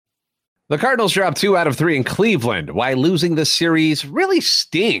The Cardinals dropped 2 out of 3 in Cleveland. Why losing this series really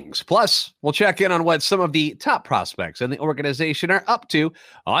stings. Plus, we'll check in on what some of the top prospects in the organization are up to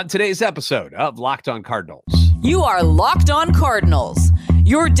on today's episode of Locked On Cardinals. You are Locked On Cardinals,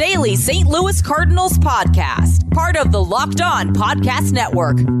 your daily St. Louis Cardinals podcast, part of the Locked On Podcast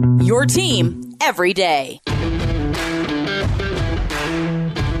Network, your team every day.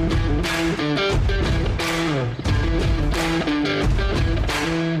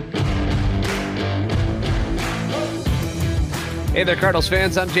 Hey there, Cardinals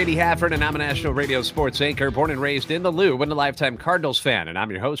fans. I'm JD Hafford, and I'm a national radio sports anchor, born and raised in the Lou, and a lifetime Cardinals fan. And I'm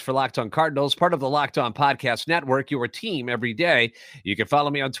your host for Locked On Cardinals, part of the Locked On Podcast Network, your team every day. You can follow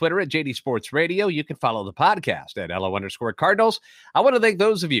me on Twitter at JD Sports Radio. You can follow the podcast at LO_Cardinals. I want to thank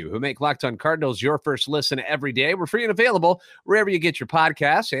those of you who make Locked On Cardinals your first listen every day. We're free and available wherever you get your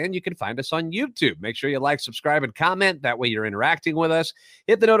podcasts, and you can find us on YouTube. Make sure you like, subscribe, and comment. That way you're interacting with us.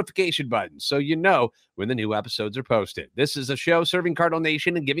 Hit the notification button so you know when the new episodes are posted. This is a show serving Cardinal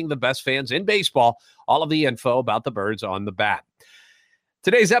Nation and giving the best fans in baseball all of the info about the birds on the bat.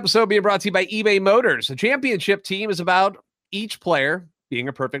 Today's episode being brought to you by eBay Motors. A championship team is about each player being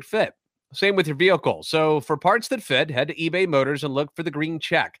a perfect fit. Same with your vehicle. So for parts that fit, head to eBay Motors and look for the green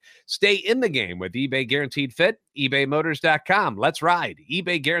check. Stay in the game with eBay Guaranteed Fit, ebaymotors.com. Let's ride.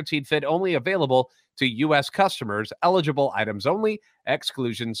 eBay Guaranteed Fit only available to U.S. customers. Eligible items only.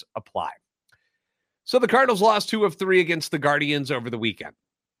 Exclusions apply. So the Cardinals lost 2 of 3 against the Guardians over the weekend.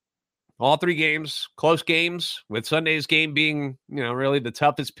 All 3 games, close games, with Sunday's game being, really the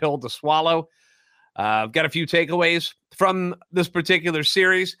toughest pill to swallow. I've got a few takeaways from this particular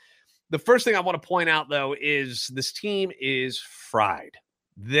series. The first thing I want to point out, though, is this team is fried.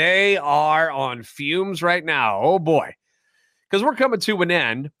 They are on fumes right now. Oh, boy. Because we're coming to an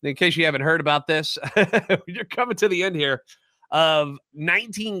end. In case you haven't heard about this, you're coming to the end here of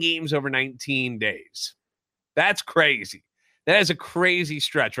 19 games over 19 days. That's crazy. That is a crazy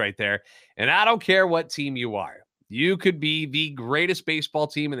stretch right there. And I don't care what team you are. You could be the greatest baseball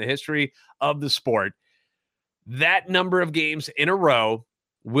team in the history of the sport. That number of games in a row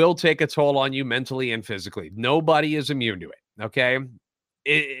will take a toll on you mentally and physically. Nobody is immune to it, okay?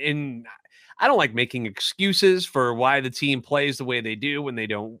 And I don't like making excuses for why the team plays the way they do when they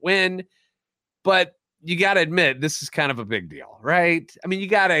don't win, but you got to admit, this is kind of a big deal, right? I mean, you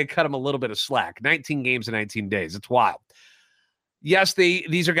got to cut them a little bit of slack. 19 games in 19 days. It's wild. Yes,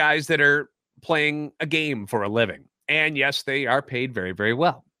 these are guys that are playing a game for a living. And yes, they are paid very, very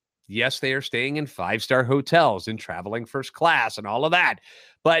well. Yes, they are staying in 5-star hotels and traveling first class and all of that.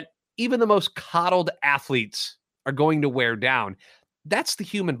 But even the most coddled athletes are going to wear down. That's the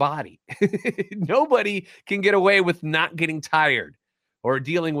human body. Nobody can get away with not getting tired or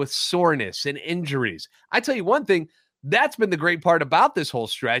dealing with soreness and injuries. I tell you one thing, that's been the great part about this whole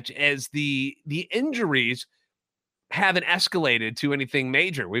stretch, as the injuries haven't escalated to anything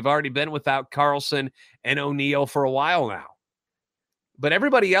major. We've already been without Carlson and O'Neill for a while now. But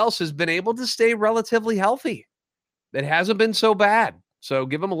everybody else has been able to stay relatively healthy. It hasn't been so bad. So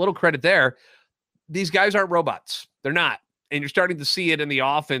give them a little credit there. These guys aren't robots. They're not. And you're starting to see it in the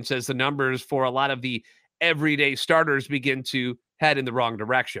offense as the numbers for a lot of the everyday starters begin to head in the wrong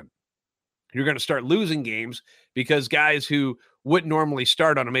direction. You're going to start losing games because guys who wouldn't normally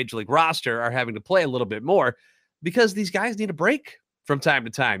start on a major league roster are having to play a little bit more because these guys need a break from time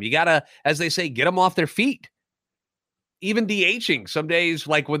to time. You got to, as they say, get them off their feet. Even DHing some days,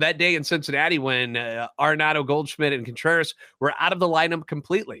 like with that day in Cincinnati when Arenado, Goldschmidt, and Contreras were out of the lineup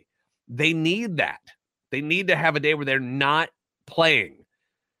completely. They need that. They need to have a day where they're not playing.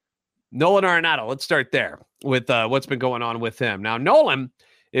 Nolan Arenado, let's start there with what's been going on with him. Now, Nolan,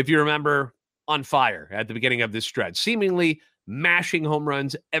 if you remember, on fire at the beginning of this stretch, seemingly mashing home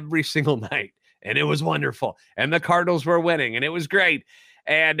runs every single night. And it was wonderful. And the Cardinals were winning, and it was great.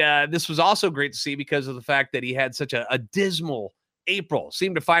 And this was also great to see because of the fact that he had such a dismal April.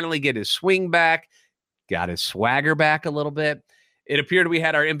 Seemed to finally get his swing back, got his swagger back a little bit. It appeared we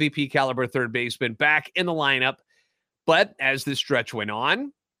had our MVP caliber third baseman back in the lineup. But as this stretch went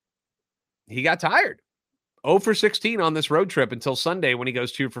on, he got tired. 0 for 16 on this road trip until Sunday when he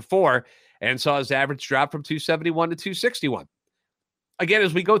goes 2 for 4 and saw his average drop from 271 to 261. Again,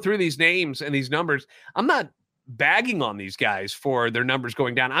 as we go through these names and these numbers, I'm not bagging on these guys for their numbers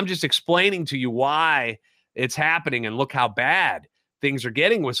going down. I'm just explaining to you why it's happening and look how bad things are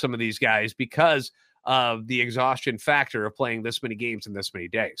getting with some of these guys because of the exhaustion factor of playing this many games in this many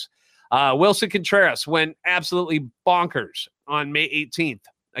days. Wilson Contreras went absolutely bonkers on May 18th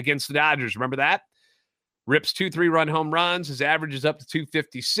against the Dodgers. Remember that? Rips 2 3-run home runs. His average is up to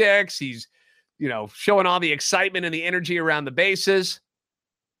 256. He's, showing all the excitement and the energy around the bases.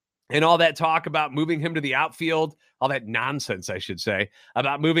 And all that talk about moving him to the outfield, all that nonsense, I should say,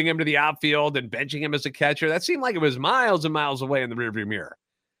 about moving him to the outfield and benching him as a catcher, that seemed like it was miles and miles away in the rearview mirror.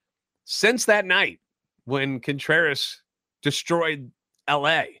 Since that night when Contreras destroyed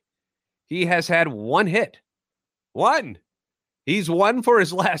LA, he has had one hit. One. He's won for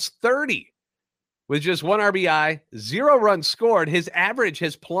his last 30 with just one RBI, 0 runs scored. His average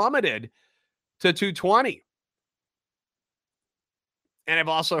has plummeted to 220. And I've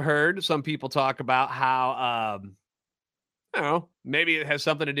also heard some people talk about how, I don't know, maybe it has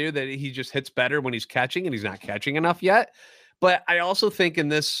something to do that he just hits better when he's catching and he's not catching enough yet. But I also think in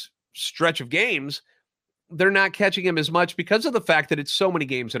this stretch of games, they're not catching him as much because of the fact that it's so many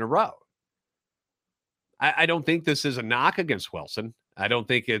games in a row. I don't think this is a knock against Wilson. I don't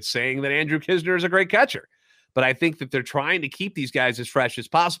think it's saying that Andrew Knizner is a great catcher. But I think that they're trying to keep these guys as fresh as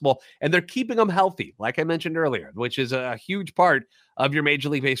possible, and they're keeping them healthy, like I mentioned earlier, which is a huge part of your Major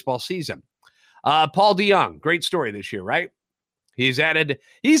League Baseball season. Paul DeJong, great story this year, right? He's added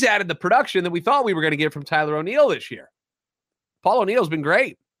the production that we thought we were going to get from Tyler O'Neill this year. Paul O'Neill's been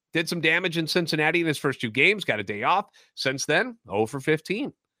great. Did some damage in Cincinnati in his first 2 games, got a day off. Since then, 0 for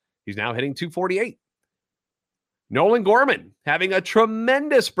 15. He's now hitting 248. Nolan Gorman having a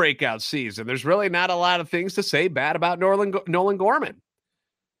tremendous breakout season. There's really not a lot of things to say bad about Nolan Gorman.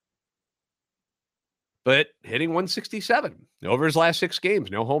 But hitting 167 over his last 6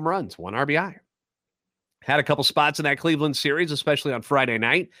 games, no home runs, 1 RBI. Had a couple spots in that Cleveland series, especially on Friday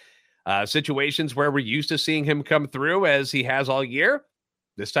night. Situations where we're used to seeing him come through as he has all year.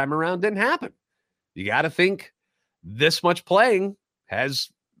 This time around didn't happen. You got to think this much playing has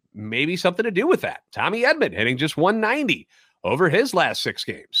maybe something to do with that. Tommy Edman hitting just 190 over his last 6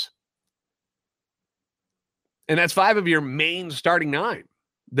 games. And that's 5 of your main starting 9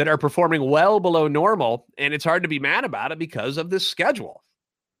 that are performing well below normal. And it's hard to be mad about it because of this schedule.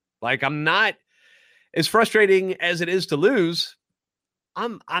 Like, I'm not, as frustrating as it is to lose,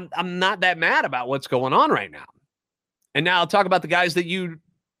 I'm not that mad about what's going on right now. And now I'll talk about the guys that you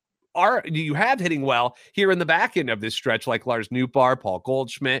have hitting well here in the back end of this stretch, like Lars Nootbaar, Paul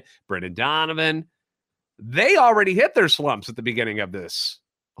Goldschmidt, Brendan Donovan. They already hit their slumps at the beginning of this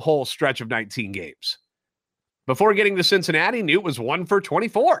whole stretch of 19 games. Before getting to Cincinnati, Newt was 1 for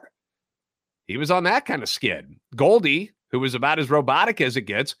 24. He was on that kind of skid. Goldie, who was about as robotic as it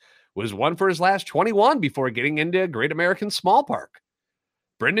gets, was 1 for his last 21 before getting into Great American Small Park.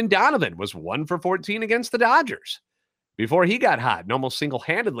 Brendan Donovan was 1 for 14 against the Dodgers before he got hot and almost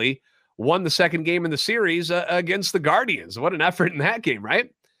single-handedly won the second game in the series against the Guardians. What an effort in that game, right?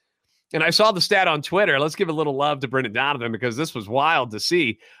 And I saw the stat on Twitter. Let's give a little love to Brendan Donovan because this was wild to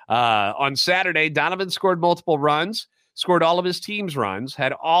see. On Saturday, Donovan scored multiple runs, scored all of his team's runs,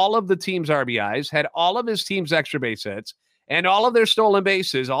 had all of the team's RBIs, had all of his team's extra base hits, and all of their stolen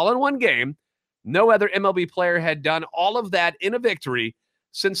bases all in one game. No other MLB player had done all of that in a victory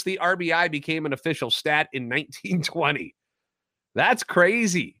since the RBI became an official stat in 1920. That's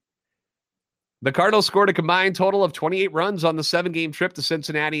crazy. The Cardinals scored a combined total of 28 runs on the 7-game trip to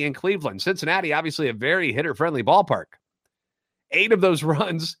Cincinnati and Cleveland. Cincinnati, obviously a very hitter-friendly ballpark. 8 of those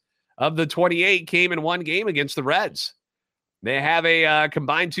runs of the 28 came in one game against the Reds. They have a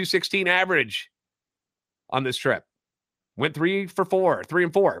combined 216 average on this trip. Went 3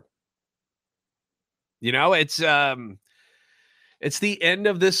 and 4. You know, it's the end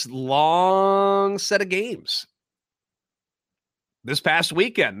of this long set of games. This past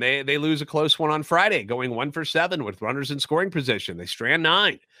weekend, they lose a close one on Friday, going 1 for 7 with runners in scoring position. They strand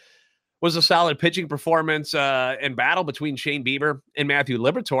 9. Was a solid pitching performance and battle between Shane Bieber and Matthew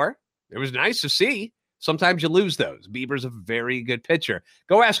Liberatore. It was nice to see. Sometimes you lose those. Bieber's a very good pitcher.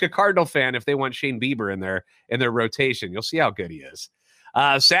 Go ask a Cardinal fan if they want Shane Bieber in their rotation. You'll see how good he is.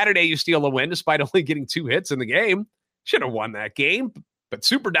 Saturday, you steal a win despite only getting 2 hits in the game. Should have won that game, but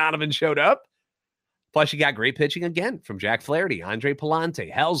Super Donovan showed up. Plus, you got great pitching again from Jack Flaherty, Andre Palante,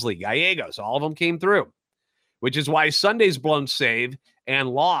 Helsley, Gallegos. All of them came through, which is why Sunday's blown save and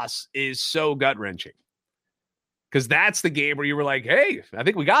loss is so gut-wrenching. Because that's the game where you were like, hey, I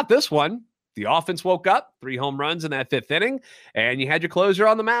think we got this one. The offense woke up, 3 home runs in that 5th inning, and you had your closer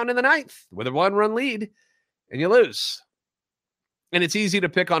on the mound in the 9th with a 1-run lead, and you lose. And it's easy to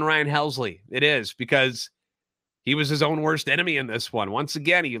pick on Ryan Helsley. It is, because he was his own worst enemy in this one. Once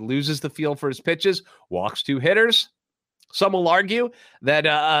again, he loses the feel for his pitches, walks 2 hitters. Some will argue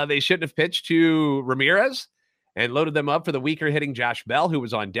that they shouldn't have pitched to Ramirez and loaded them up for the weaker hitting Josh Bell, who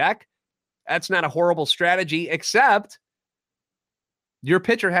was on deck. That's not a horrible strategy, except your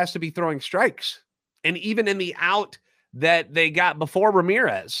pitcher has to be throwing strikes. And even in the out that they got before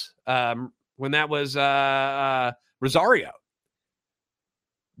Ramirez, when that was Rosario,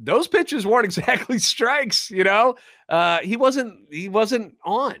 those pitches weren't exactly strikes, you know? He wasn't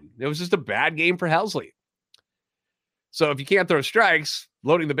on. It was just a bad game for Helsley. So if you can't throw strikes,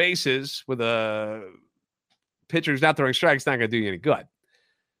 loading the bases with a pitcher who's not throwing strikes not going to do you any good.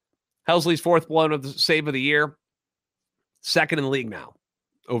 Helsley's fourth blown of the save of the year, second in the league now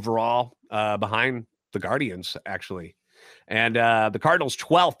overall, behind the Guardians, actually. And the Cardinals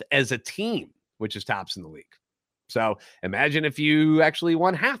 12th as a team, which is tops in the league. So imagine if you actually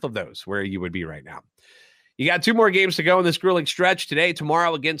won half of those, where you would be right now. You got 2 more games to go in this grueling stretch today,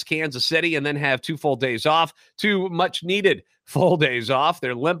 tomorrow against Kansas City, and then have 2 full days off, 2 much needed full days off.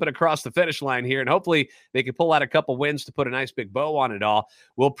 They're limping across the finish line here, and hopefully they can pull out a couple wins to put a nice big bow on it all.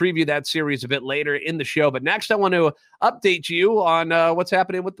 We'll preview that series a bit later in the show. But next, I want to update you on what's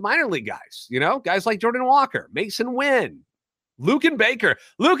happening with the minor league guys. You know, guys like Jordan Walker, Mason Wynn, Luken Baker.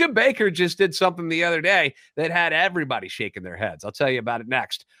 Luken Baker just did something the other day that had everybody shaking their heads. I'll tell you about it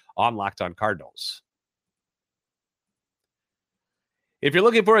next on Locked On Cardinals. If you're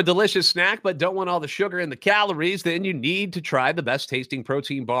looking for a delicious snack but don't want all the sugar and the calories, then you need to try the best tasting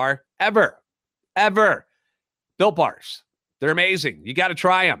protein bar ever. Built Bars. They're amazing. You got to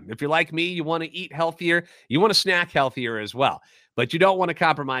try them. If you're like me, you want to eat healthier, you want to snack healthier as well. But you don't want to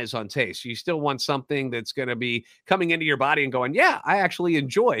compromise on taste. You still want something that's going to be coming into your body and going, yeah, I actually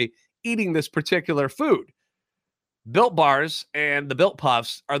enjoy eating this particular food. Built Bars and the Built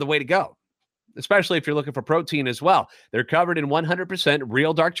Puffs are the way to go, especially if you're looking for protein as well. They're covered in 100%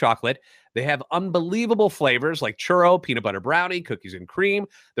 real dark chocolate. They have unbelievable flavors like churro, peanut butter brownie, cookies and cream.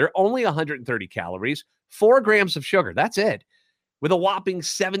 They're only 130 calories, 4 grams of sugar. That's it, with a whopping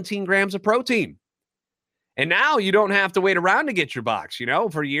 17 grams of protein. And now you don't have to wait around to get your box. You know,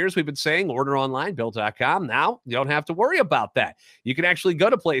 for years we've been saying order online, built.com. Now you don't have to worry about that. You can actually go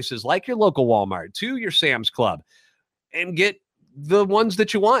to places like your local Walmart, to your Sam's Club, and get the ones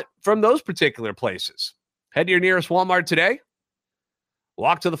that you want from those particular places. Head to your nearest Walmart today.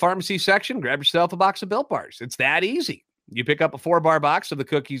 Walk to the pharmacy section, grab yourself a box of Built Bars. It's that easy. You pick up a 4-bar box of the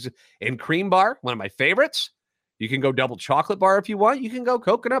cookies and cream bar, one of my favorites. You can go double chocolate bar if you want. You can go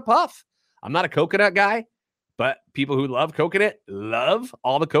coconut puff. I'm not a coconut guy, but people who love coconut love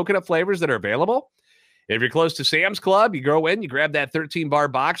all the coconut flavors that are available. If you're close to Sam's Club, you go in, you grab that 13-bar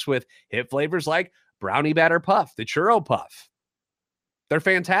box with hit flavors like brownie batter puff, the churro puff. They're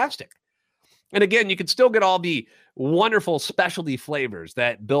fantastic. And again, you can still get all the wonderful specialty flavors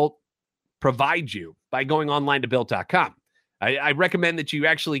that Built provides you by going online to Built.com. I recommend that you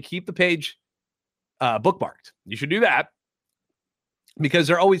actually keep the page bookmarked. You should do that because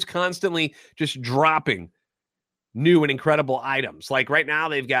they're always constantly just dropping new and incredible items. Like right now,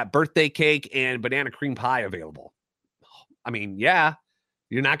 they've got birthday cake and banana cream pie available. I mean, yeah,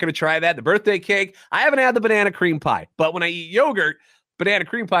 you're not going to try that. The birthday cake, I haven't had the banana cream pie, but when I eat yogurt, banana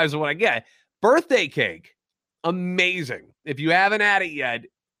cream pie is what I get. Birthday cake, amazing. If you haven't had it yet,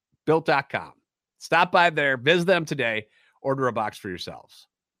 Built.com. Stop by there, visit them today, order a box for yourselves.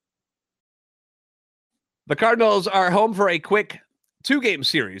 The Cardinals are home for a quick 2-game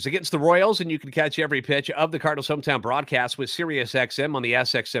series against the Royals, and you can catch every pitch of the Cardinals hometown broadcast with SiriusXM on the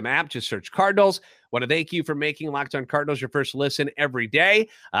SXM app. Just search Cardinals. Want to thank you for making Locked On Cardinals your first listen every day.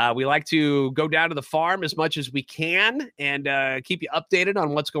 We like to go down to the farm as much as we can and keep you updated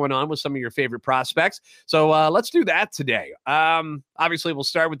on what's going on with some of your favorite prospects. So let's do that today. Obviously, we'll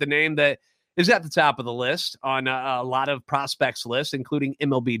start with the name that is at the top of the list on a lot of prospects lists, including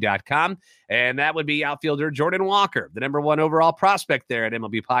MLB.com. And that would be outfielder Jordan Walker, the number 1 overall prospect there at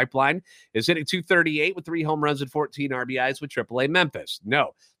MLB Pipeline, is hitting .238 with 3 home runs and 14 RBIs with AAA Memphis.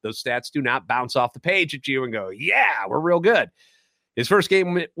 No, those stats do not bounce off the page at you and go, yeah, we're real good. His first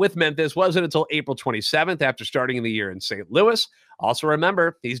game with Memphis wasn't until April 27th after starting in the year in St. Louis. Also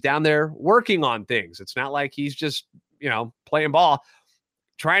remember, he's down there working on things. It's not like he's just, playing ball.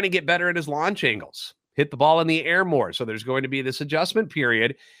 Trying to get better at his launch angles, hit the ball in the air more. So there's going to be this adjustment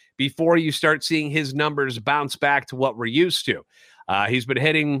period before you start seeing his numbers bounce back to what we're used to. He's been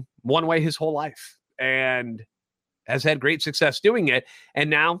hitting one way his whole life and has had great success doing it. And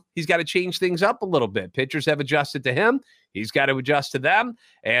now he's got to change things up a little bit. Pitchers have adjusted to him. He's got to adjust to them.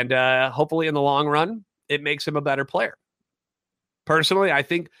 And hopefully in the long run, it makes him a better player. Personally, I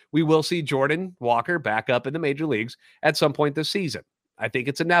think we will see Jordan Walker back up in the major leagues at some point this season. I think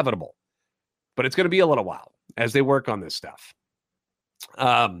it's inevitable, but it's going to be a little while as they work on this stuff.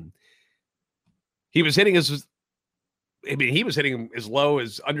 He was hitting as low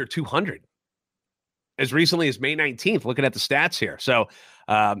as under 200 as recently as May 19th, looking at the stats here. So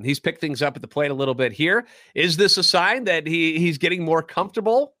he's picked things up at the plate a little bit here. Is this a sign that he's getting more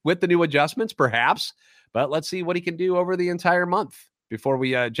comfortable with the new adjustments? Perhaps, but let's see what he can do over the entire month. before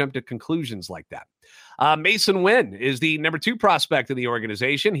we jump to conclusions like that. Mason Wynn is the number 2 prospect of the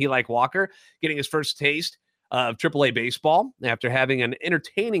organization. He, like Walker, getting his first taste of AAA baseball after having an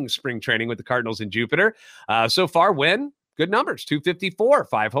entertaining spring training with the Cardinals in Jupiter. So far, Wynn, good numbers, 254,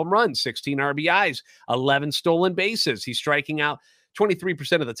 5 home runs, 16 RBIs, 11 stolen bases. He's striking out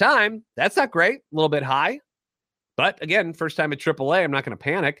 23% of the time. That's not great, a little bit high. But again, first time at AAA, I'm not going to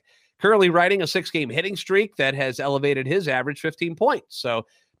panic. Currently riding a 6-game hitting streak that has elevated his average 15 points. So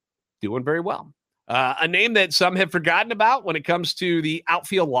doing very well. A name that some have forgotten about when it comes to the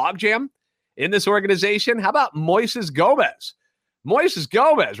outfield logjam in this organization. How about Moises Gomez? Moises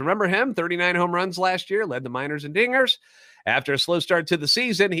Gomez, remember him? 39 home runs last year, led the minors in dingers. After a slow start to the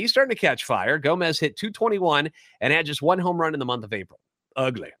season, he's starting to catch fire. Gomez hit .221 and had just 1 home run in the month of April.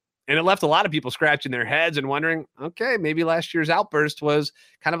 Ugly. And it left a lot of people scratching their heads and wondering, okay, maybe last year's outburst was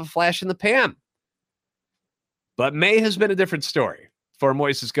kind of a flash in the pan. But May has been a different story for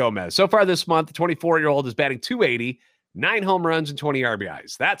Moises Gomez. So far this month, the 24-year-old is batting .280, 9 home runs and 20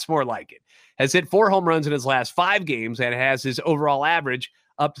 RBIs. That's more like it. Has hit 4 home runs in his last 5 games and has his overall average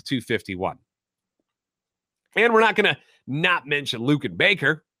up to .251. And we're not going to not mention Luken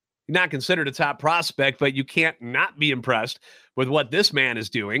Baker. Not considered a top prospect, but you can't not be impressed with what this man is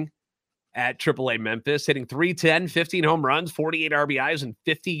doing at AAA Memphis, hitting .310, 15 home runs, 48 RBIs in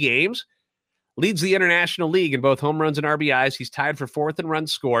 50 games. Leads the International League in both home runs and RBIs. He's tied for 4th in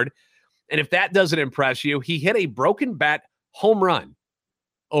runs scored. And if that doesn't impress you, he hit a broken bat home run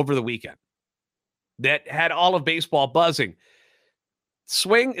over the weekend that had all of baseball buzzing.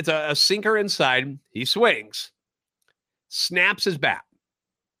 Swing, it's a sinker inside. He swings, snaps his bat,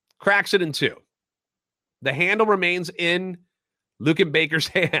 cracks it in 2. The handle remains in Luken Baker's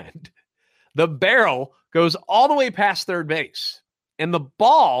hand. The barrel goes all the way past third base, and the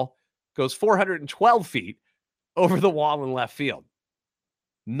ball goes 412 feet over the wall in left field.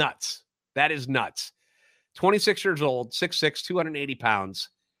 Nuts. That is nuts. 26 years old, 6'6", 280 pounds,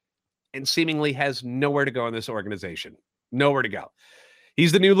 and seemingly has nowhere to go in this organization. Nowhere to go.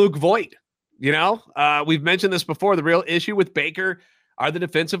 He's the new Luke Voit. You know, we've mentioned this before. The real issue with Baker are the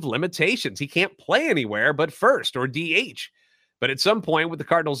defensive limitations. He can't play anywhere but first or DH. But at some point with the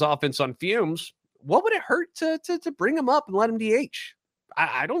Cardinals offense on fumes, what would it hurt to bring him up and let him DH?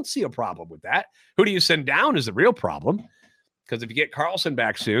 I don't see a problem with that. Who do you send down is the real problem. Because if you get Carlson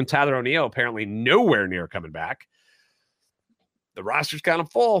back soon, Tyler O'Neill apparently nowhere near coming back. The roster's kind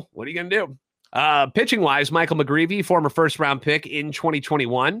of full. What are you going to do? Pitching-wise, Michael McGreevy, former first-round pick in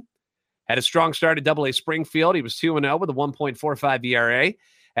 2021, had a strong start at AA Springfield. He was 2-0 with a 1.45 ERA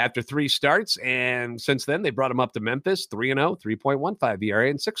after 3 starts. And since then, they brought him up to Memphis, 3-0, 3.15 ERA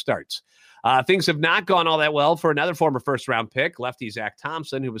in 6 starts. Things have not gone all that well for another former first-round pick, lefty Zach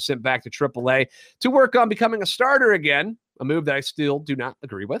Thompson, who was sent back to AAA to work on becoming a starter again, a move that I still do not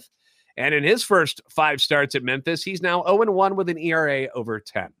agree with. And in his first 5 starts at Memphis, he's now 0-1 with an ERA over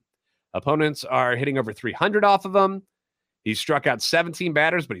 10. Opponents are hitting over 300 off of him. He's struck out 17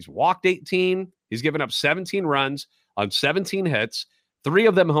 batters, but he's walked 18. He's given up 17 runs on 17 hits, 3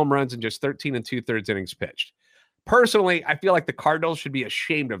 of them home runs in just 13 2/3 innings pitched. Personally, I feel like the Cardinals should be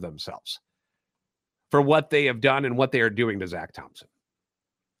ashamed of themselves for what they have done and what they are doing to Zach Thompson.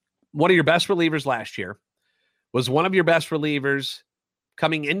 One of your best relievers last year was one of your best relievers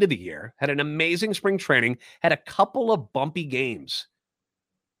coming into the year, had an amazing spring training, had a couple of bumpy games,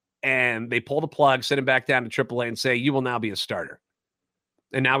 and they pull the plug, send him back down to AAA and say, you will now be a starter.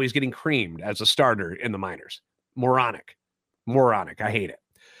 And now he's getting creamed as a starter in the minors. Moronic. I hate it.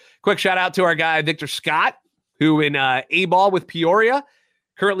 Quick shout out to our guy, Victor Scott, who in A-ball with Peoria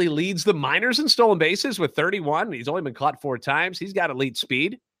currently leads the minors in stolen bases with 31. He's only been caught 4 times. He's got elite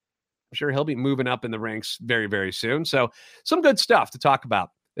speed. I'm sure he'll be moving up in the ranks very, very soon. So some good stuff to talk about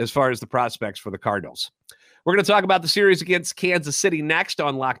as far as the prospects for the Cardinals. We're going to talk about the series against Kansas City next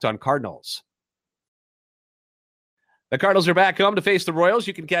on Locked On Cardinals. The Cardinals are back home to face the Royals.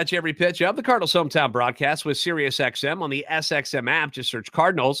 You can catch every pitch of the Cardinals hometown broadcast with SiriusXM on the SXM app. Just search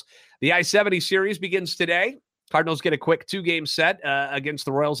Cardinals. The I-70 series begins today. Cardinals get a quick 2-game set against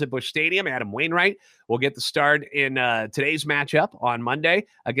the Royals at Busch Stadium. Adam Wainwright will get the start in today's matchup on Monday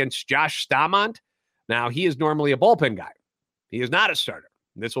against Josh Staumont. Now, he is normally a bullpen guy. He is not a starter.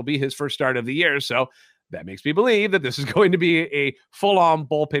 This will be his first start of the year, so that makes me believe that this is going to be a full-on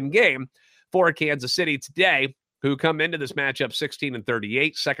bullpen game for Kansas City today, who come into this matchup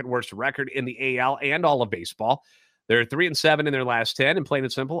 16-38, second worst record in the AL and all of baseball. They're 3-7 in their last 10, and plain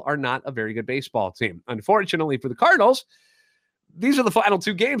and simple, are not a very good baseball team. Unfortunately for the Cardinals, these are the final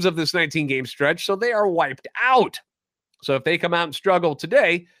 2 games of this 19-game stretch, so they are wiped out. So if they come out and struggle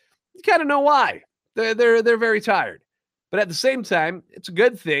today, you kind of know why. They're very tired. But at the same time, it's a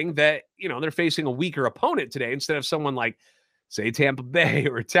good thing that, they're facing a weaker opponent today instead of someone like, say, Tampa Bay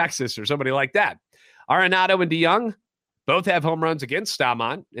or Texas or somebody like that. Arenado and DeYoung both have home runs against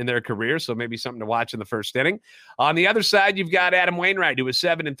Stamont in their career, so maybe something to watch in the first inning. On the other side, you've got Adam Wainwright, who was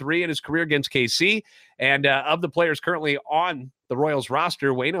 7-3 in his career against KC. And of the players currently on the Royals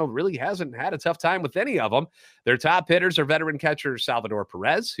roster, Waino really hasn't had a tough time with any of them. Their top hitters are veteran catcher Salvador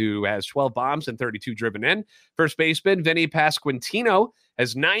Perez, who has 12 bombs and 32 driven in. First baseman Vinny Pasquantino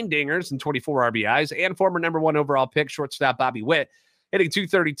has 9 dingers and 24 RBIs, and former number 1 overall pick shortstop Bobby Witt, hitting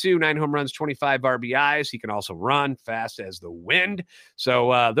 .232, 9 home runs, 25 RBIs. He can also run fast as the wind.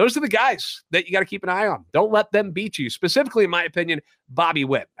 So those are the guys that you got to keep an eye on. Don't let them beat you. Specifically, in my opinion, Bobby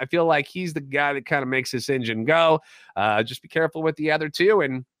Witt. I feel like he's the guy that kind of makes this engine go. Just be careful with the other two,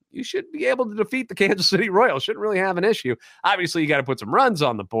 and you should be able to defeat the Kansas City Royals. Shouldn't really have an issue. Obviously, you got to put some runs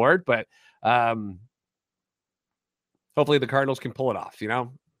on the board, but hopefully the Cardinals can pull it off.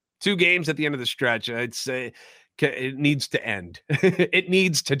 2 games at the end of the stretch. I'd say it needs to end. It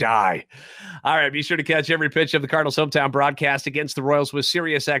needs to die. All right, be sure to catch every pitch of the Cardinals hometown broadcast against the Royals with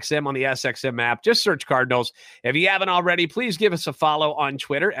SiriusXM on the SXM app. Just search Cardinals. If you haven't already, please give us a follow on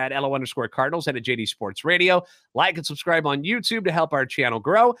Twitter at @LO_Cardinals and at JD Sports Radio. Like and subscribe on YouTube to help our channel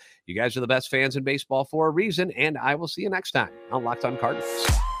grow. You guys are the best fans in baseball for a reason, and I will see you next time on Locked On Cardinals.